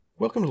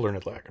Welcome to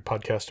Learned Lag, a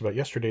podcast about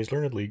yesterday's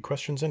Learned League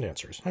questions and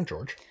answers. I'm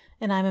George.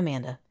 And I'm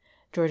Amanda.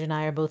 George and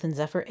I are both in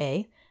Zephyr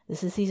A.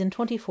 This is season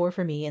 24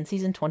 for me and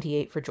season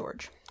 28 for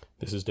George.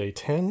 This is day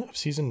 10 of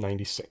season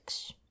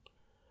 96.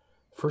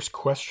 First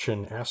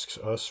question asks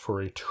us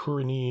for a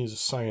Turinese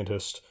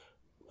scientist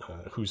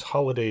whose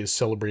holiday is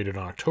celebrated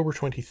on October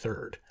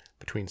 23rd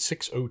between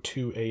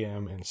 6:02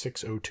 a.m. and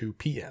 6:02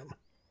 p.m.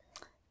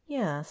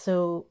 Yeah,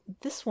 so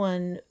this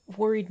one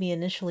worried me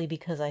initially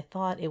because I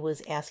thought it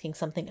was asking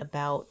something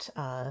about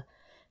the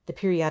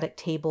periodic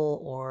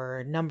table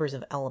or numbers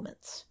of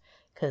elements.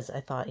 Because I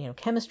thought,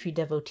 chemistry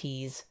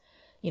devotees,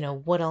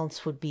 what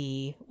else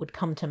would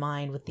come to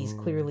mind with these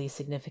clearly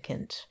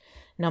significant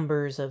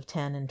numbers of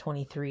 10 and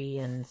 23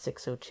 and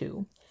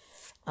 602.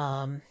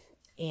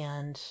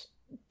 And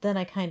then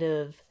I kind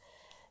of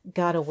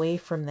got away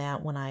from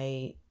that when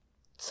I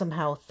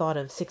somehow thought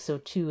of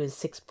 602 as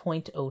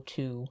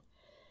 6.02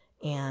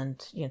 and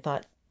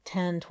thought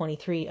 10,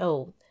 23,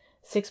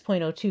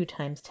 6.02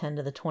 times 10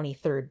 to the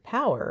 23rd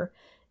power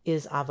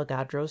is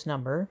Avogadro's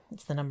number.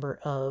 It's the number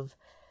of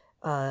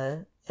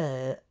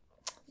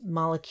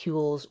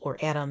molecules or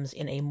atoms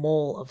in a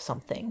mole of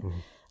something.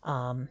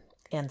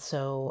 And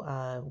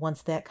so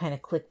once that kind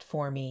of clicked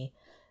for me,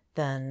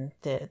 then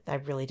I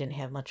really didn't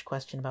have much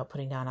question about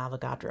putting down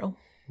Avogadro.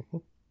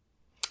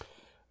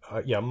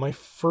 My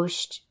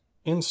first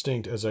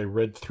instinct as I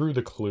read through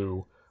the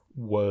clue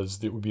was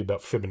that it would be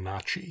about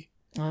Fibonacci.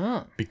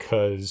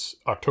 Because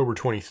October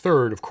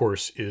 23rd, of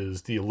course,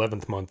 is the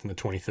 11th month and the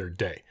 23rd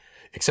day.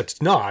 Except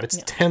it's not. It's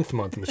the 10th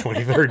month and the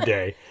 23rd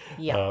day,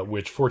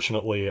 which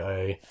fortunately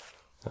I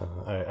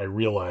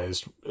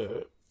realized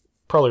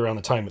probably around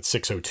the time that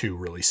 602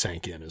 really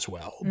sank in as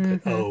well.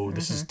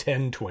 This is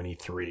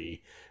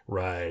 1023,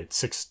 right?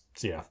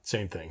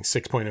 Same thing.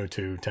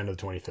 6.02, 10 to the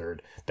 23rd.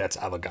 That's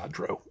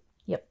Avogadro.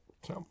 Yep.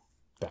 So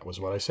that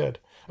was what I said.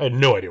 I had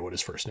no idea what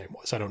his first name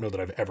was. I don't know that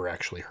I've ever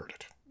actually heard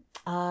it.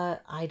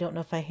 I don't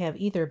know if I have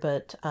either,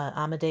 but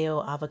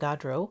Amadeo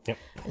Avogadro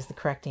is the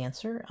correct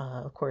answer.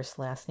 Of course,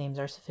 last names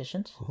are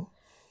sufficient,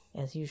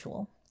 as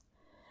usual.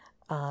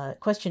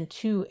 Question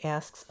 2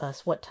 asks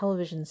us what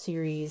television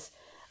series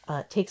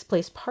takes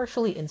place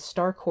partially in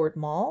Starcourt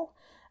Mall,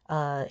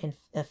 in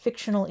a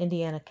fictional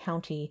Indiana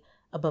county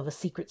above a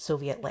secret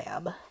Soviet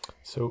lab.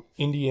 So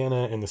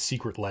Indiana and the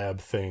secret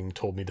lab thing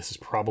told me this is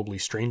probably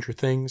Stranger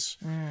Things.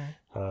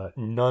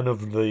 None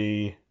of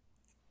the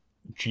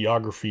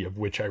geography of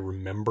which I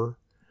remember.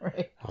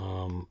 Right.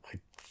 I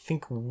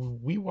think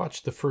we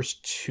watched the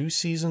first 2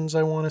 seasons,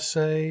 I want to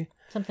say.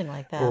 Something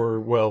like that.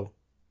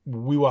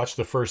 We watched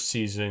the first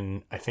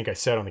season. I think I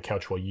sat on the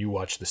couch while you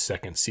watched the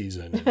second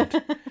season.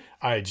 And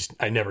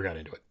I never got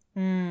into it.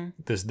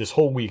 This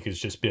whole week has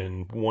just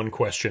been one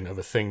question of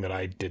a thing that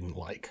I didn't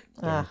like.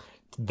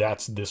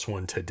 That's this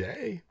one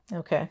today.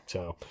 Okay.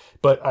 So,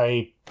 but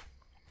I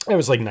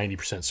was like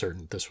 90%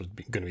 certain this was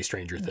going to be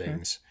Stranger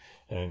Things.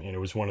 And it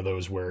was one of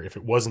those where if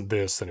it wasn't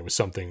this, then it was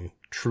something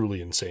truly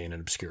insane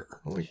and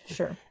obscure. Like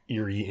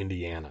Erie,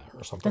 Indiana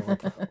or something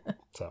like that.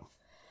 So,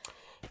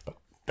 but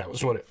that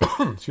was what it...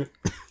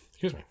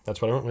 excuse me.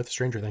 That's what I went with,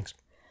 Stranger Things.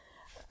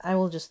 I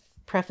will just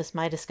preface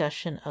my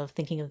discussion of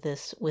thinking of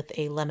this with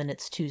a Lemon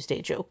It's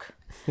Tuesday joke.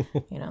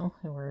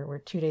 We're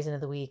 2 days into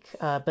the week.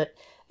 But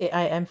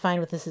I'm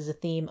fine with this as a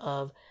theme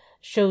of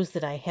shows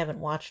that I haven't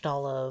watched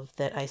all of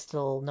that I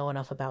still know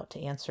enough about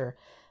to answer.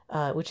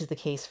 Which is the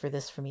case for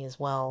this for me as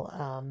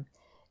well.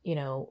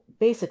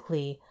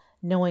 Basically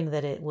knowing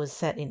that it was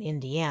set in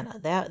Indiana,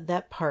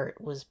 that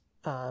part was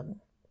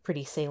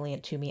pretty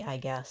salient to me, I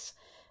guess.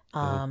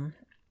 And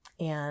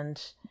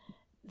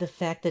the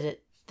fact that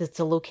it's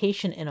a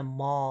location in a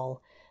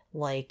mall,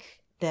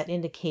 like that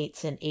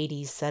indicates an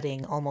 80s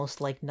setting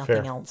almost like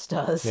nothing else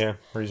does. Yeah,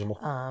 reasonable.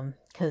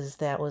 Because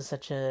that was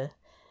such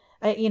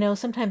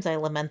sometimes I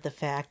lament the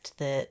fact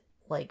that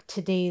like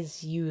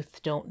today's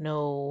youth don't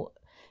know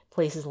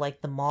places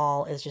like the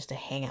mall is just a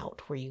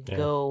hangout where you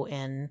go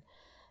and,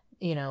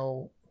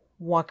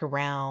 walk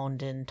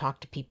around and talk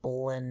to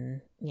people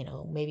and,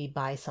 maybe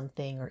buy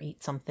something or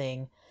eat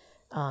something.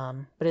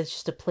 But it's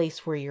just a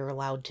place where you're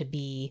allowed to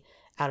be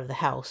out of the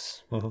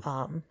house,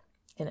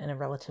 in a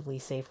relatively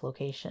safe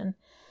location.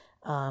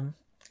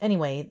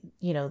 Anyway,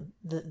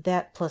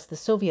 that plus the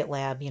Soviet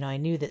lab, I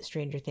knew that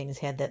Stranger Things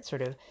had that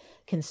sort of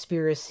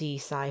conspiracy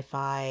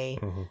sci-fi,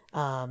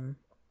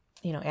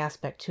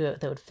 aspect to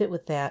it that would fit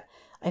with that.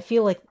 I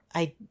feel like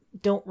I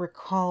don't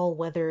recall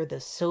whether the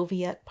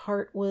Soviet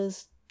part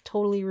was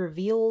totally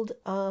revealed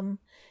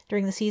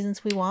during the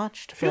seasons we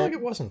watched. I feel like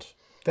it wasn't.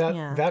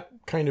 That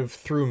kind of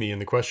threw me in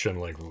the question,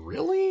 like,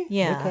 really?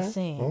 Yeah, okay.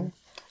 Same.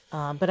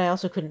 But I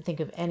also couldn't think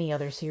of any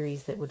other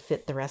series that would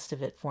fit the rest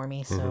of it for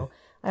me, so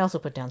I also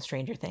put down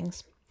Stranger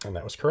Things. And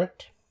that was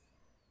correct.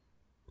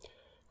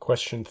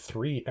 Question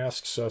 3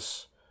 asks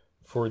us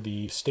for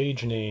the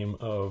stage name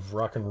of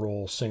rock and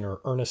roll singer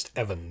Ernest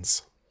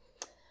Evans.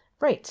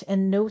 Right,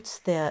 and notes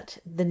that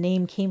the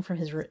name came from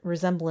his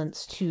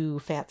resemblance to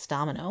Fats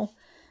Domino.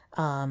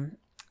 And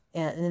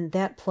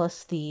that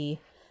plus the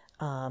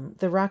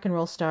rock and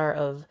roll star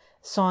of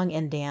song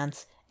and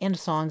dance and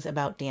songs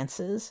about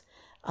dances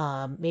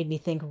made me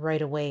think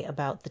right away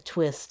about The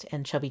Twist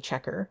and Chubby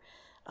Checker.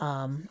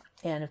 And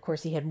of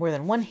course, he had more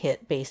than one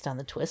hit based on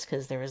The Twist,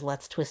 because there was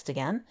Let's Twist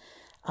Again.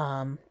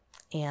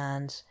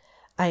 And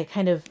I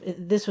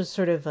this was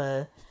sort of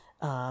a,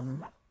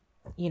 kind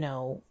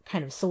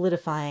of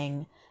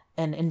solidifying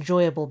an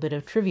enjoyable bit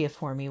of trivia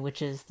for me,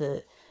 which is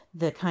the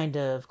kind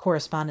of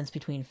correspondence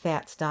between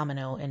Fats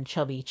Domino and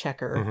Chubby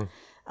Checker.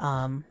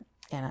 And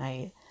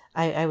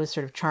I was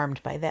sort of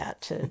charmed by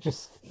that, to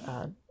just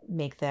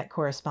make that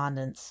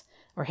correspondence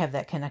or have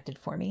that connected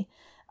for me.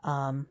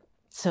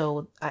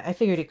 So I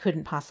figured it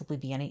couldn't possibly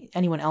be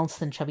anyone else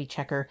than Chubby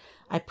Checker.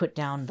 I put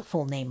down the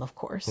full name, of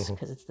course,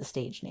 because it's the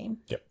stage name.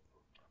 Yep.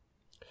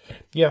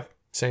 Yeah,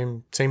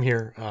 same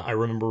here. I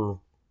remember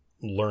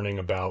learning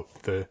about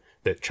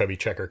that Chubby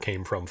Checker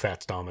came from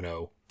Fats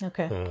Domino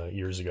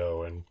years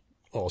ago, and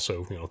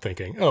also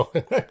thinking, oh,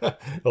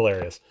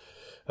 hilarious.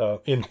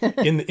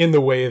 In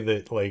the way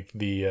that like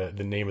the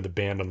name of the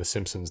band on The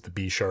Simpsons, the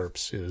B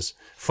Sharps, is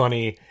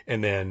funny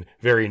and then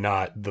very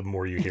not the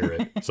more you hear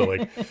it. So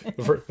like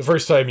the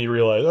first time you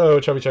realize,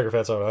 oh, Chubby Checker,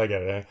 Fats Domino, I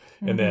get it,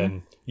 and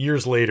then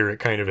years later it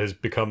kind of has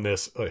become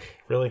this,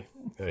 really,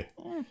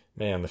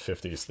 man, the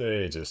 50s,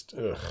 they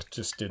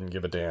just didn't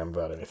give a damn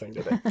about anything,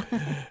 did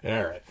they?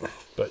 All right,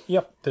 but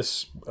yep,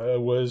 this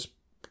was.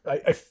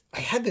 I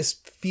had this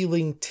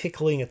feeling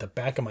tickling at the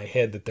back of my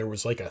head that there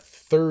was like a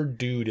third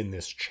dude in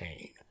this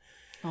chain.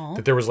 Aww.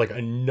 That there was like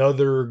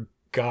another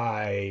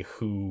guy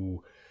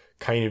who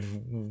kind of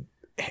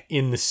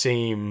in the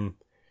same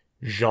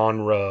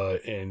genre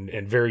and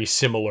very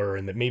similar,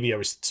 and that maybe I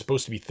was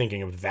supposed to be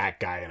thinking of that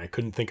guy and I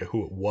couldn't think of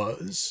who it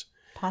was.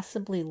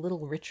 Possibly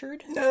Little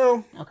Richard?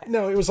 No. Okay.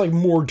 No, it was like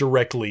more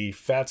directly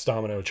Fats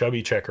Domino,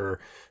 Chubby Checker,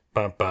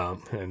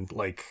 and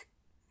like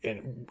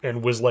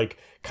and was like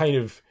kind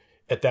of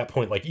at that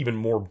point, like even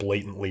more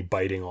blatantly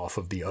biting off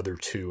of the other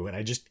two. And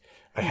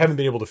I haven't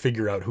been able to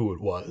figure out who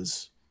it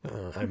was.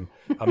 I'm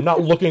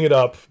not looking it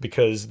up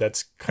because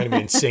that's kind of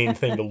an insane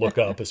thing to look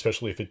up,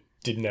 especially if it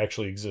didn't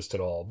actually exist at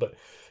all. But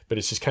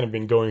it's just kind of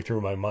been going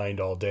through my mind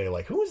all day.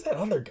 Like, who was that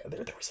other guy?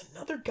 There was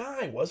another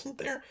guy, wasn't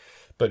there?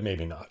 But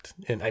maybe not.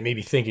 And I may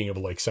be thinking of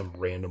like some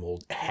random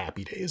old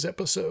Happy Days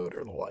episode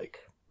or the like.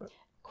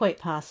 Quite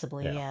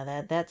possibly,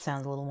 yeah. That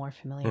sounds a little more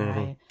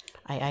familiar.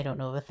 I don't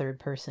know of a third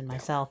person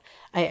myself.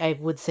 I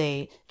would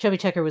say Chubby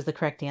Checker was the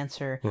correct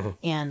answer,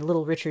 and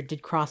Little Richard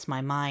did cross my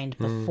mind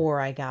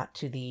before I got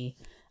to the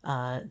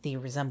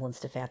resemblance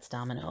to Fats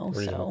Domino.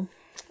 So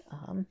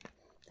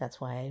that's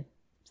why I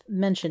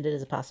mentioned it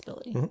as a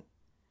possibility.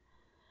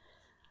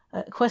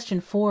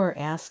 Question 4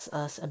 asks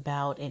us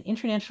about an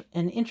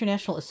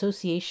international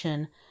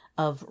association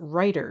of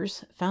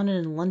writers founded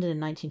in London in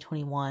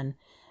 1921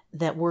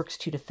 that works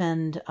to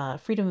defend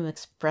freedom of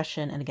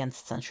expression and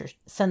against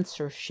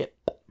censorship.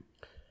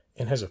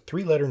 And has a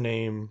 3-letter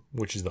name,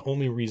 which is the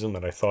only reason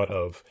that I thought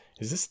of.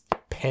 Is this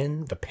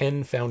the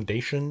Penn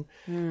Foundation?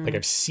 Like,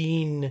 I've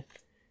seen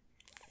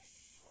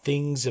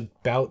things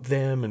about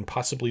them and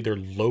possibly their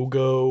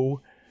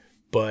logo,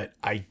 but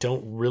I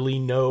don't really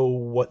know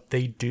what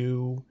they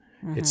do.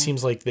 It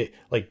seems like do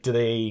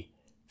they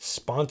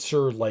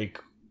sponsor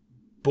like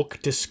book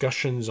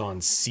discussions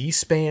on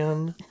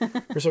C-SPAN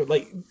or something?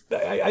 Like,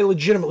 I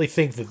legitimately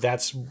think that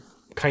that's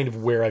kind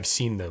of where I've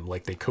seen them.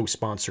 Like, they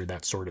co-sponsor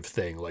that sort of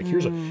thing. Like,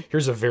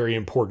 here's a very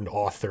important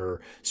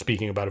author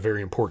speaking about a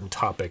very important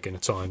topic, and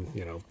it's on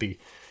the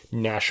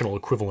national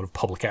equivalent of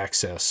public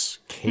access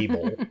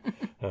cable.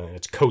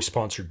 It's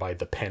co-sponsored by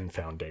the Penn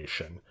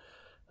Foundation.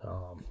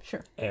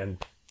 Sure. And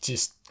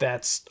just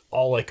that's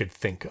all I could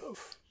think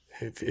of.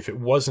 If it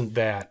wasn't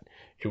that,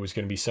 it was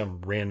going to be some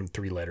random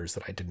 3 letters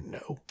that I didn't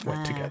know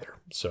went together.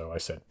 So I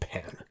said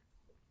Penn.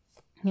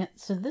 Yeah,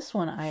 so this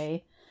one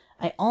I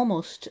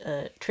almost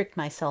tricked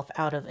myself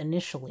out of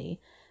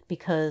initially,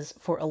 because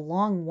for a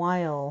long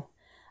while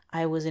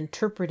I was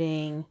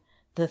interpreting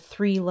the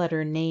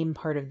 3-letter name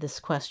part of this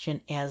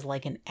question as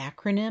like an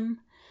acronym.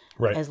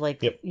 Right. As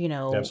like,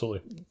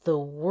 absolutely. The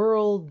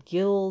World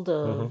Guild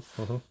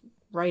of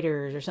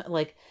Writers or something.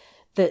 Like,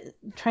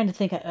 trying to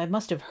think, I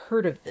must have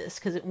heard of this,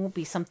 because it won't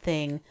be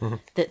something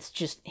that's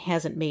just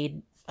hasn't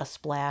made a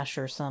splash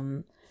or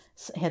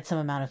had some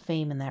amount of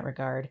fame in that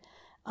regard.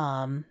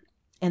 And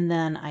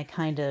then I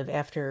kind of,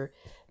 after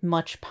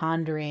much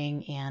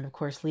pondering and of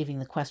course leaving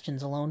the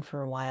questions alone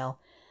for a while,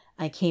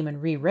 I came and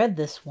reread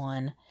this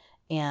one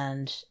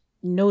and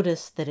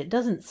noticed that it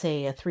doesn't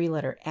say a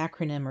 3-letter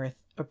acronym or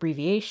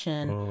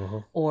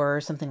abbreviation or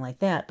something like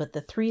that, but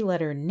the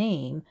 3-letter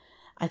name.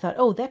 I thought,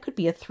 oh, that could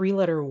be a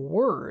 3-letter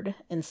word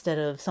instead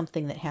of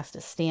something that has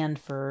to stand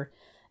for,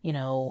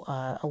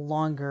 a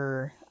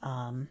longer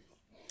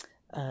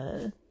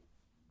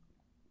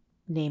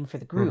name for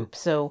the group.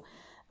 So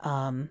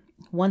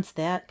once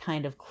that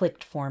kind of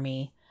clicked for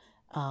me,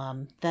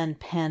 then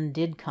Penn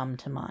did come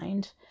to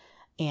mind.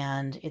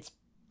 And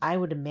I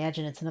would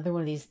imagine it's another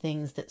one of these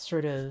things that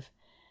sort of,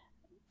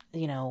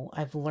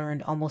 I've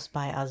learned almost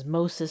by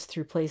osmosis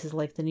through places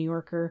like the New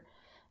Yorker.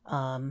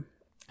 I'm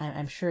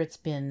sure it's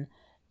been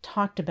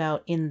talked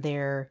about in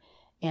their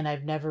and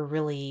I've never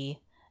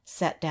really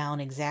set down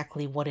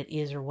exactly what it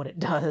is or what it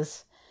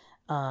does.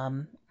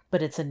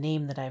 But it's a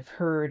name that I've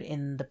heard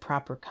in the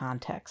proper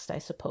context, I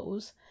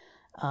suppose.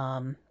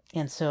 And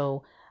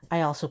so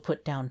I also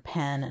put down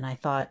pen, and I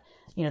thought,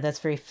 that's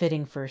very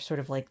fitting for sort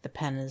of like the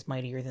pen is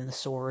mightier than the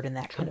sword and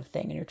that kind of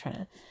thing. And you're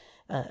trying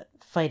to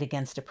fight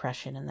against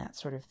oppression and that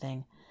sort of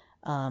thing.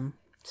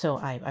 So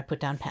I put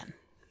down pen.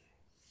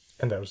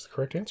 And that was the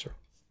correct answer.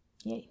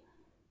 Yay.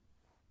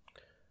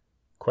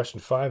 Question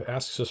 5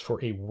 asks us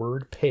for a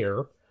word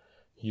pair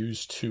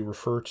used to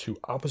refer to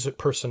opposite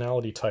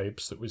personality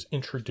types that was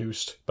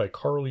introduced by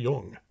Carl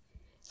Jung.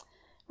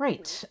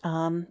 Right.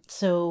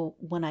 So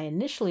when I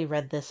initially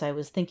read this, I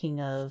was thinking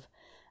of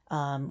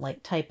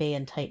like type A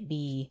and type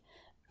B,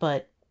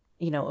 but,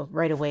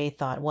 right away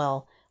thought,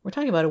 well, we're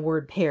talking about a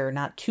word pair,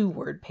 not two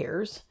word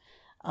pairs.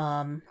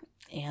 And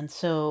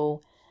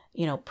so,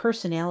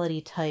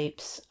 personality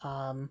types,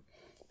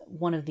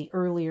 one of the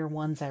earlier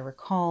ones I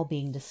recall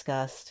being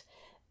discussed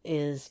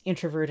is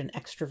introvert and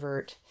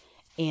extrovert.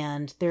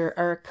 And there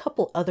are a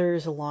couple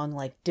others along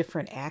like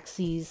different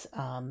axes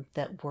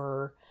that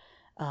were,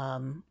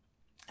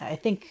 I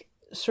think,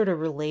 sort of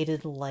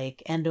related,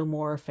 like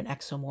endomorph and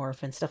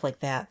exomorph and stuff like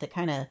that, that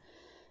kind of,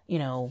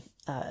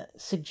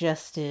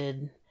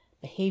 suggested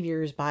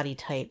behaviors, body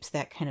types,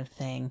 that kind of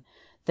thing,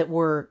 that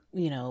were,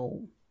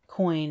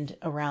 coined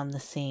around the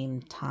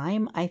same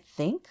time, I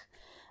think.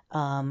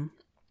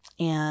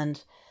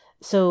 And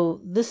so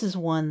this is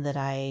one that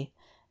I,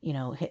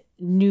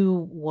 knew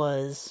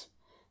was,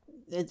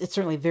 it's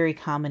certainly very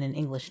common in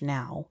English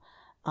now.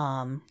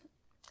 And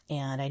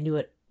I knew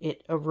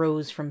it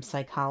arose from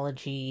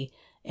psychology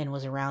and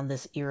was around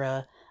this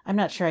era. I'm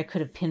not sure I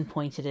could have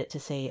pinpointed it to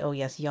say, oh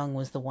yes, Jung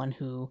was the one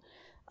who,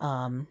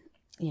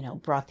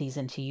 brought these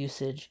into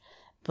usage.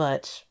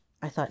 But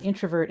I thought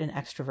introvert and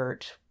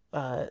extrovert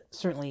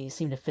certainly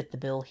seemed to fit the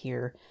bill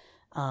here.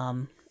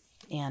 So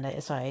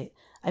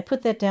I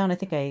put that down. I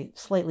think I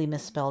slightly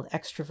misspelled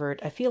extrovert.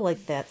 I feel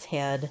like that's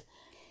had,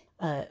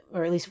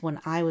 or at least when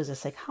I was a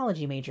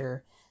psychology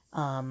major,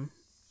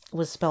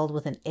 was spelled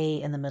with an A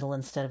in the middle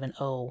instead of an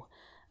O.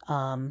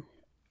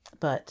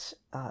 But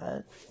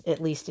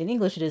at least in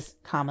English, it is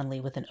commonly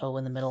with an O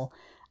in the middle.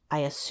 I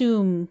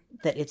assume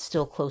that it's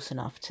still close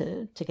enough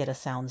to get a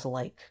sounds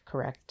alike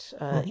correct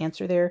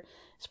answer there.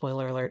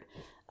 Spoiler alert.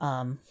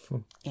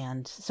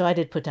 And so I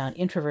did put down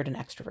introvert and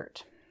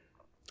extrovert.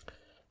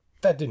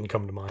 That didn't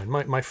come to mind.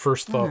 My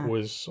first thought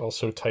was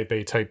also type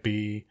A, type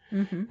B.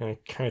 And I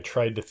kind of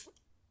tried to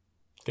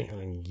think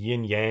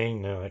yin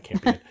yang. No, that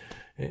can't be it.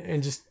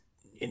 And just,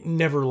 it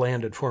never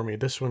landed for me.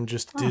 This one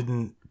just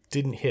didn't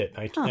hit.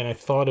 And I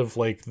thought of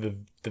like the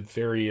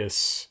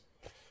various,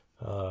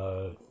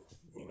 the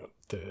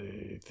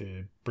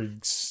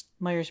Briggs,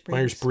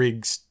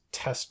 Myers-Briggs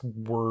test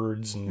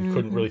words, and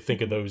couldn't really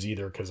think of those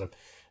either because I've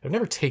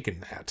never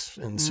taken that,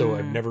 and so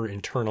I've never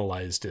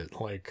internalized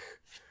it. Like,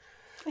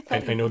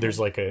 I know there's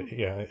like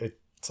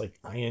it's like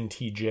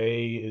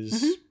INTJ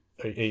is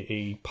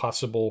a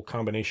possible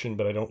combination,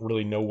 but I don't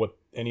really know what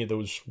any of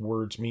those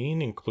words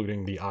mean,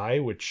 including the I,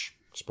 which,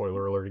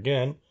 spoiler alert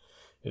again,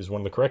 is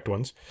one of the correct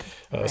ones.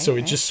 So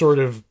it just sort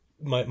of,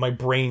 my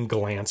brain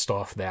glanced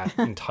off that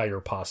entire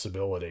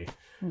possibility.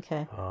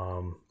 Okay.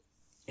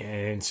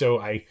 And so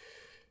I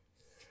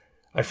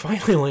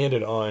finally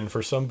landed on,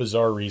 for some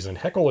bizarre reason,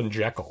 Heckle and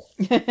Jekyll.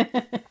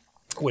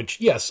 Which,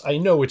 yes, I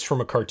know it's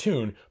from a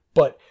cartoon,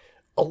 but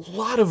a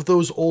lot of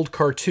those old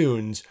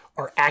cartoons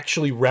are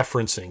actually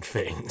referencing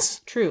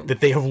things. True.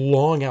 That they have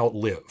long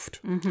outlived.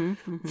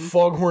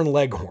 Foghorn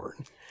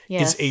Leghorn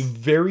is a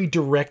very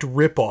direct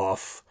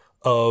ripoff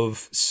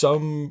of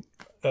some,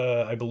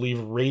 I believe,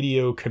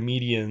 radio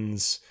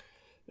comedians,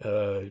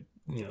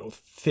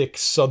 thick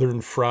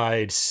Southern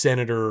fried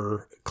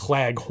Senator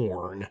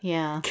Claghorn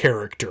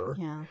character.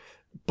 Yeah.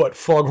 But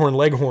Foghorn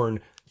Leghorn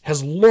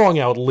has long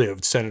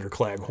outlived Senator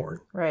Claghorn.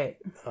 Right.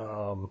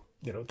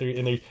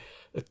 They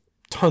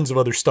tons of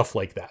other stuff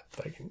like that.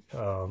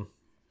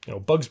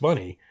 Bugs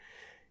Bunny,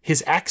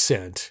 his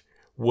accent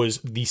was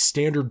the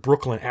standard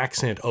Brooklyn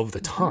accent of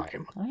the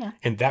time. Oh, yeah.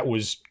 And that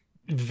was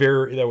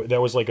that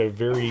was like a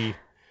very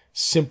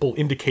simple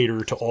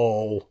indicator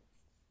to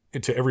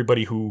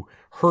everybody who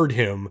heard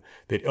him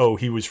that,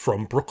 he was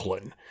from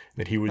Brooklyn,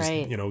 that he was,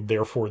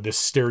 therefore this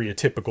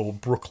stereotypical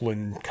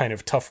Brooklyn kind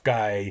of tough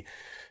guy,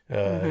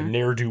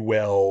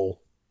 ne'er-do-well,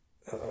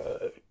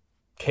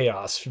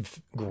 chaos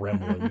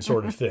gremlin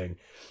sort of thing.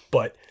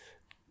 But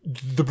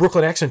the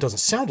Brooklyn accent doesn't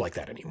sound like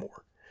that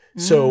anymore.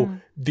 So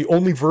the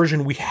only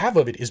version we have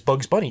of it is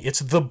Bugs Bunny. It's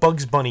the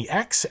Bugs Bunny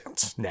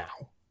accent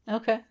now.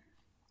 Okay.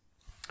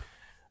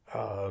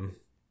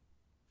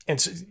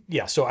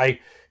 So I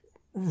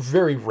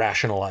very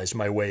rationalized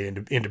my way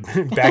into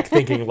back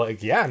thinking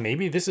like,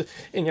 maybe this is,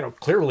 and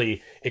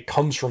clearly it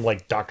comes from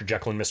like Dr.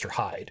 Jekyll and Mr.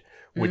 Hyde,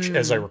 which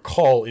as I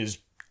recall was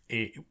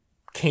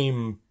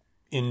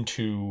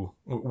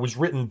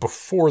written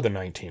before the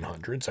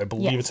 1900s. I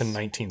believe it's a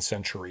 19th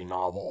century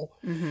novel.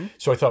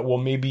 So I thought, well,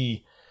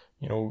 maybe,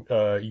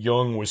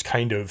 Jung was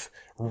kind of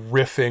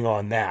riffing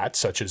on that,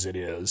 such as it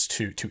is,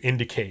 to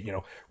indicate,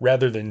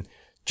 rather than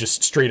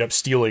just straight up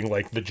stealing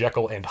like the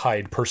Jekyll and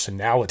Hyde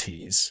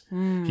personalities,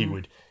 he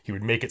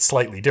would make it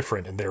slightly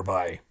different and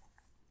thereby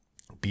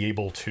be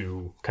able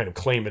to kind of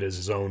claim it as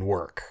his own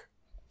work,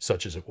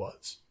 such as it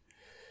was.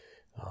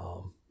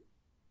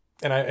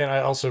 And I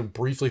also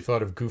briefly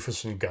thought of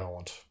Goofus and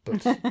Gallant,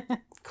 but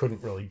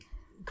couldn't really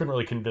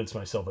convince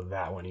myself of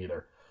that one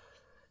either.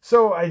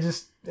 So I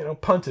just,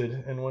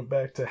 punted and went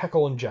back to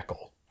Heckle and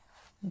Jekyll.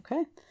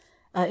 Okay.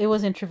 It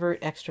was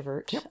introvert,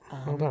 extrovert. Yep.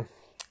 Well done.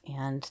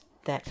 And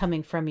that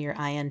coming from your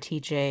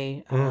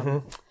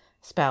INTJ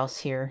spouse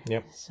here.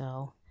 Yep.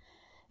 So,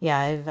 yeah,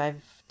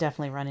 I've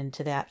definitely run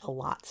into that a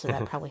lot. So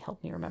that probably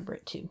helped me remember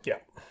it too. Yeah.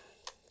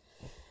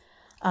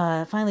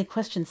 Finally,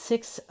 question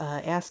 6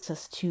 asks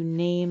us to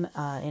name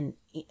an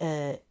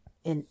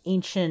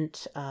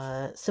ancient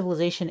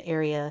civilization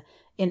area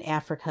in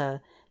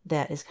Africa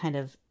that is kind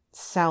of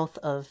south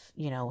of,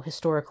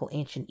 historical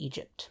ancient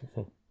Egypt.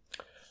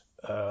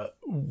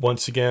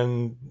 Once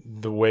again,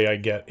 the way I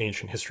get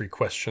ancient history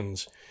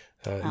questions,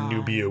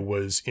 Nubia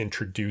was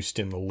introduced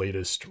in the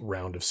latest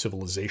round of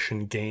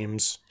civilization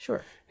games.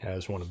 Sure.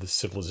 As one of the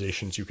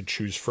civilizations you could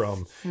choose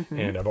from.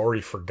 And I've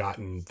already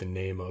forgotten the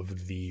name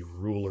of the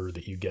ruler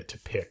that you get to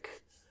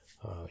pick.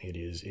 It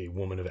is a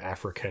woman of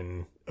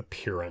African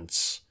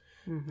appearance,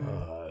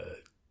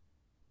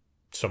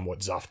 somewhat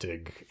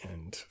Zoftig,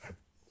 and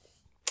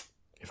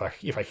if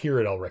I hear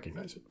it, I'll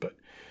recognize it. But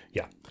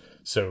yeah,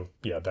 so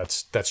yeah,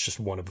 that's just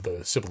one of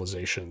the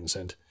civilizations,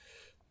 and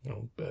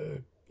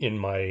in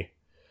my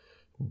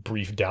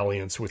brief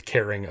dalliance with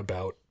caring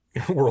about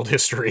world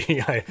history,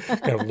 I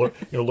kind of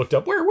looked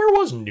up where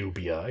was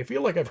Nubia. I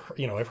feel like I've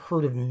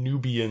heard of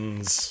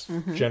Nubians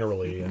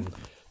generally,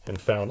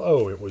 and found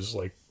it was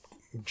like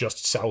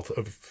just south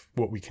of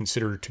what we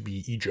consider to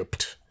be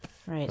Egypt.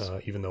 Right.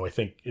 Even though I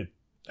think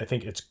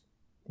it's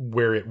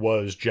where it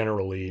was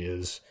generally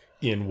is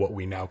in what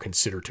we now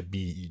consider to be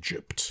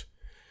Egypt.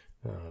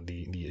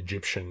 The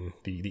Egyptian,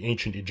 the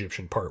ancient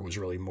Egyptian part was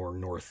really more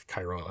North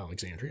Cairo,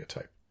 Alexandria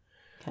type.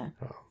 Okay.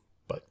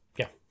 But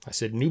yeah, I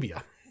said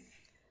Nubia.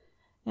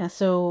 Yeah,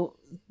 so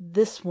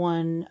this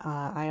one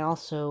I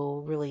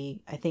also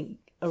really, I think,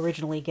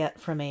 originally get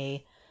from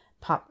a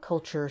pop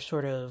culture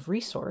sort of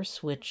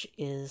resource, which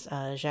is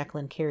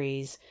Jacqueline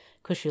Carey's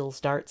Kushiel's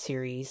Dart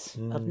series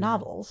of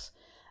novels.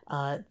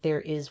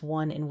 There is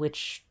one in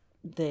which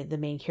the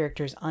main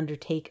characters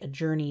undertake a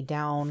journey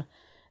down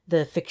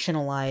the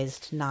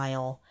fictionalized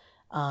Nile.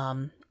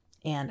 And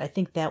I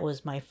think that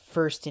was my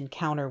first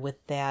encounter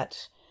with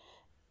that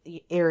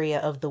area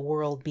of the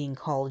world being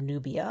called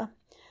Nubia.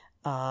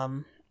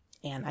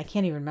 And I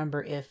can't even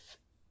remember if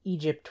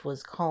Egypt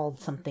was called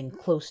something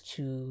close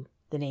to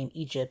the name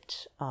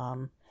Egypt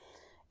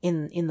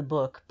in the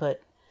book,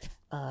 but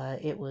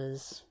it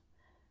was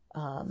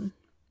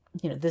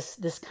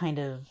this kind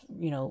of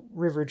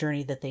river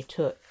journey that they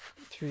took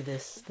through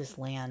this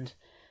land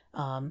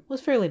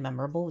was fairly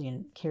memorable.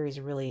 Carey's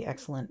a really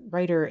excellent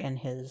writer and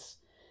has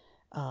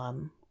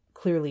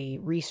clearly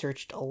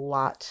researched a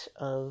lot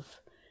of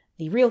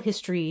the real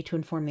history to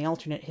inform the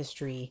alternate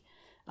history.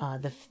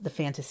 The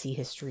fantasy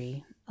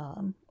history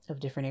of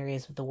different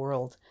areas of the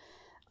world.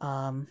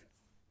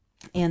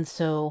 And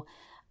so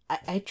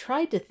I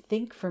tried to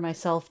think for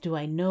myself, do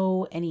I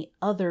know any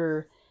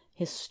other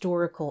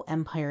historical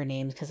empire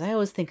names? Because I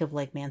always think of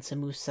like Mansa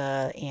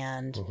Musa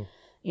and,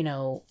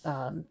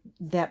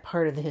 that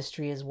part of the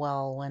history as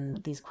well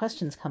when these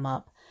questions come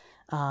up.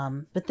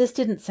 But this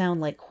didn't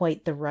sound like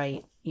quite the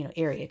right,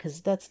 area,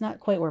 because that's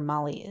not quite where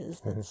Mali is.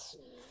 That's,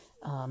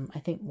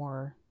 I think,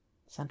 more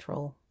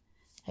central.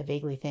 I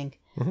vaguely think.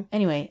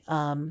 Anyway,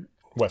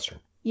 Western.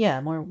 Yeah,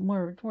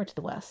 more to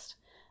the west.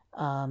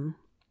 And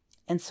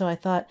so I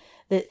thought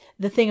that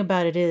the thing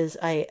about it is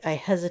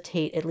I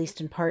hesitate, at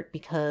least in part,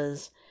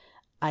 because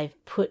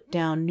I've put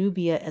down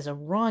Nubia as a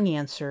wrong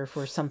answer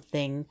for some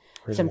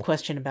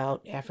question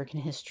about African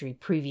history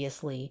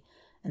previously.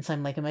 And so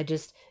I'm like,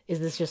 is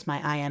this just my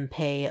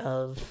IMP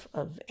of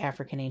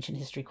African ancient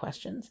history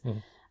questions?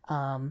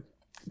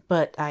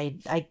 But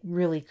I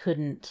really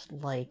couldn't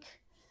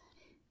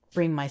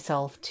bring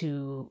myself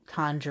to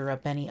conjure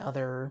up any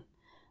other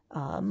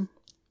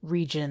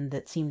region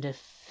that seemed to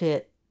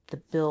fit the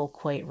bill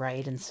quite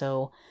right. And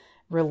so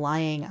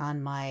relying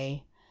on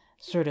my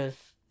sort of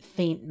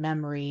faint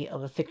memory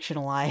of a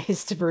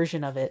fictionalized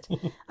version of it,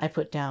 I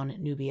put down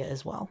Nubia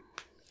as well.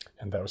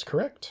 And that was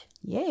correct.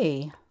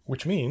 Yay.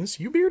 Which means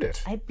you beard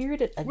it. I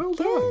beard it again. Well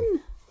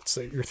done. So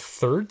your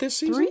third this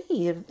season?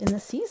 3 in the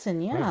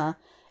season, yeah. Right.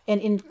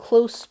 And in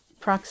close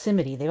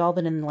proximity. They've all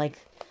been in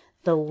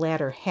the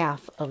latter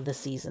half of the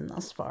season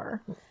thus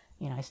far.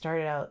 I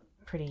started out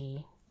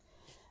pretty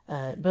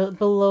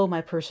below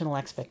my personal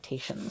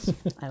expectations.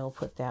 I will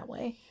put that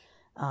way,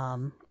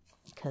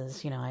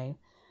 because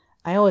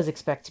I always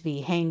expect to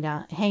be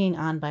hanging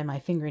on by my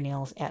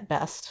fingernails at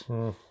best,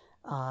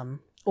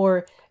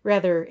 or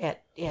rather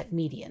at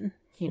median.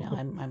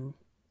 I'm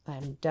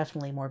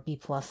definitely more B+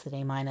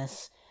 than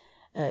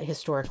A-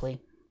 historically,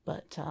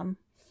 But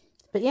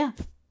yeah,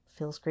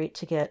 feels great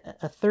to get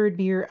a third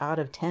beer out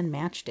of 10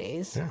 match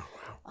days. Yeah.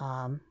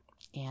 Wow.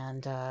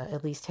 And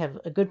at least have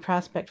a good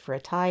prospect for a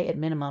tie at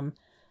minimum.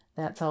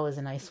 That's always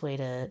a nice way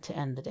to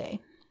end the day.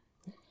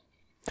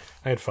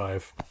 I had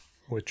 5,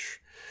 which,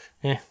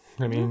 I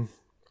mean,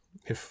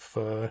 if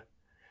I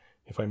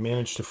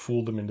manage to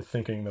fool them into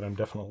thinking that I'm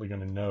definitely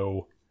going to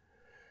know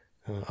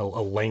a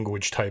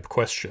language type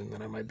question,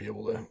 then I might be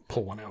able to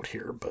pull one out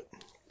here, but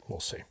we'll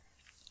see.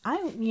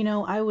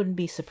 I wouldn't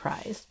be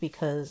surprised,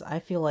 because I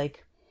feel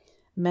like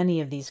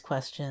many of these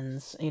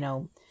questions,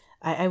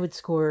 I would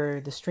score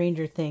the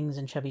Stranger Things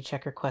and Chubby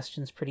Checker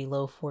questions pretty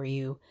low for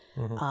you.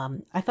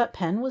 Mm-hmm. I thought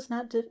Penn was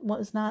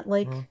not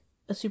like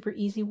a super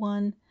easy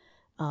one.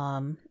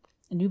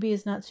 Nubia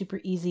is not super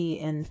easy,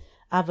 and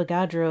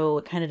Avogadro,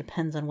 it kind of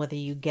depends on whether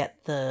you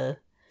get the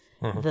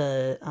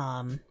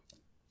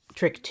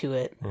trick to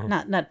it.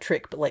 Not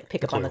trick, but like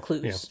pick up on the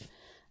clues.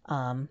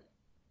 Yeah.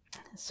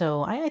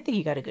 So I think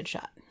you got a good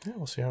shot. Yeah,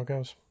 we'll see how it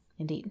goes.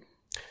 Indeed.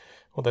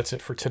 Well, that's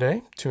it for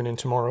today. Tune in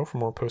tomorrow for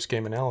more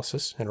post-game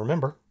analysis. And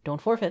remember,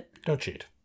 don't forfeit. Don't cheat.